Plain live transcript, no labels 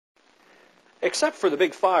Except for the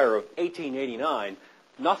big fire of 1889,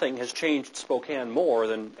 nothing has changed Spokane more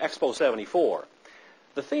than Expo 74.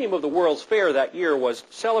 The theme of the World's Fair that year was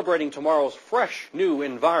celebrating tomorrow's fresh, new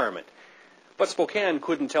environment. But Spokane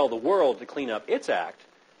couldn't tell the world to clean up its act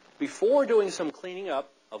before doing some cleaning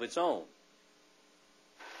up of its own.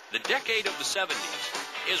 The decade of the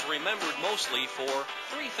 70s is remembered mostly for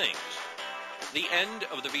three things: the end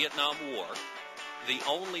of the Vietnam War, the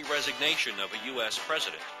only resignation of a U.S.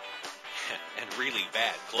 president, and really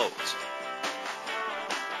bad clothes.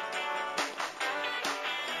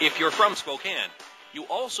 If you're from Spokane, you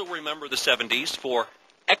also remember the 70s for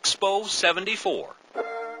Expo 74.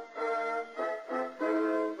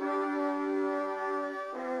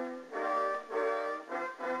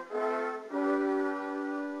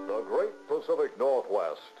 The great Pacific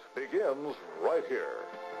Northwest begins right here.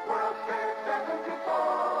 World's Fair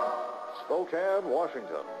 74. Spokane,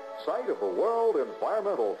 Washington, site of the World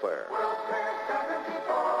Environmental Fair. World's Fair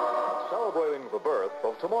 74. Celebrating the birth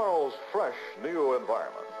of tomorrow's fresh, new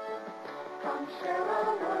environment. Come share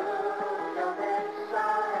a world of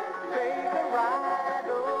excitement. Take a ride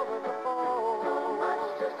over the falls. So much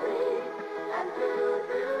to see and to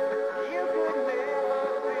do. You could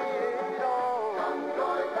never see it all. Come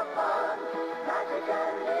join the fun, magic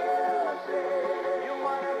and music. You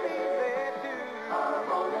want to be there too. Our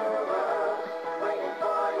whole new world's waiting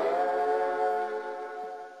for you.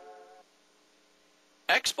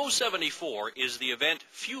 Expo 74 is the event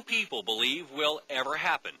few people believe will ever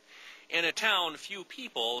happen, in a town few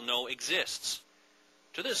people know exists.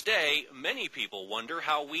 To this day, many people wonder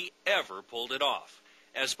how we ever pulled it off,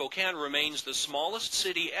 as Spokane remains the smallest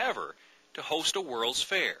city ever to host a World's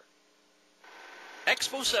Fair.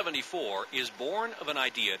 Expo 74 is born of an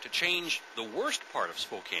idea to change the worst part of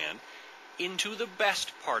Spokane into the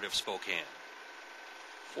best part of Spokane.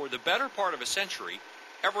 For the better part of a century,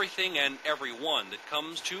 everything and everyone that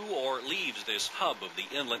comes to or leaves this hub of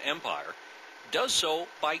the Inland Empire does so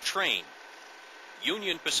by train.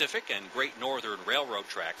 Union Pacific and Great Northern Railroad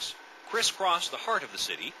tracks crisscross the heart of the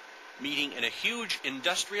city, meeting in a huge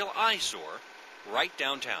industrial eyesore right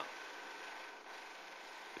downtown.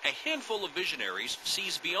 A handful of visionaries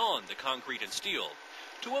sees beyond the concrete and steel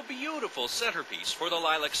to a beautiful centerpiece for the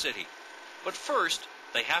Lilac City. But first,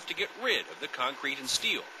 they have to get rid of the concrete and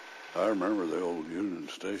steel. I remember the old Union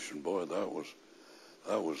Station. Boy, that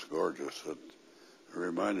was gorgeous. It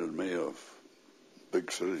reminded me of big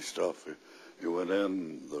city stuff. You went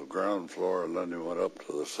in the ground floor, and then you went up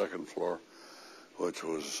to the second floor, which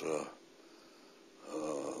was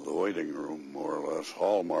the waiting room, more or less.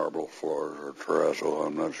 All marble floors, or terrazzo,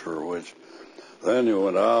 I'm not sure which. Then you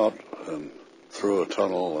went out and through a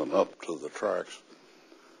tunnel and up to the tracks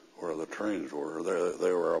where the trains were.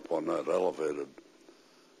 They were up on that elevated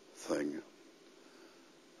thing,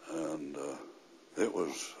 and it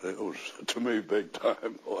was to me big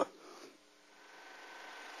time.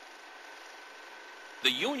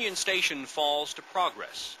 The Union Station falls to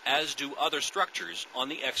progress, as do other structures on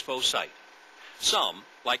the Expo site. Some,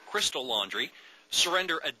 like Crystal Laundry,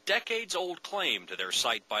 surrender a decades-old claim to their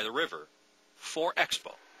site by the river for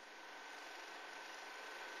Expo.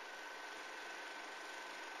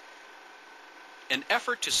 An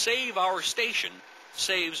effort to save our station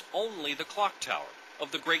saves only the clock tower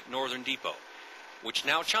of the Great Northern Depot, which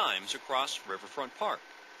now chimes across Riverfront Park.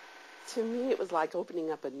 To me, it was like opening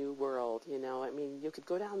up a new world, you know. I mean, you could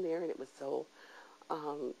go down there, and it was so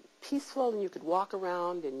peaceful, and you could walk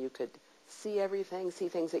around, and you could see everything, see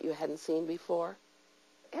things that you hadn't seen before.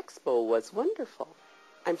 Expo was wonderful.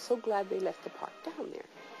 I'm so glad they left the park down there.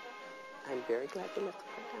 I'm very glad they left the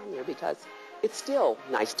park down there, because it's still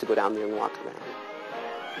nice to go down there and walk around.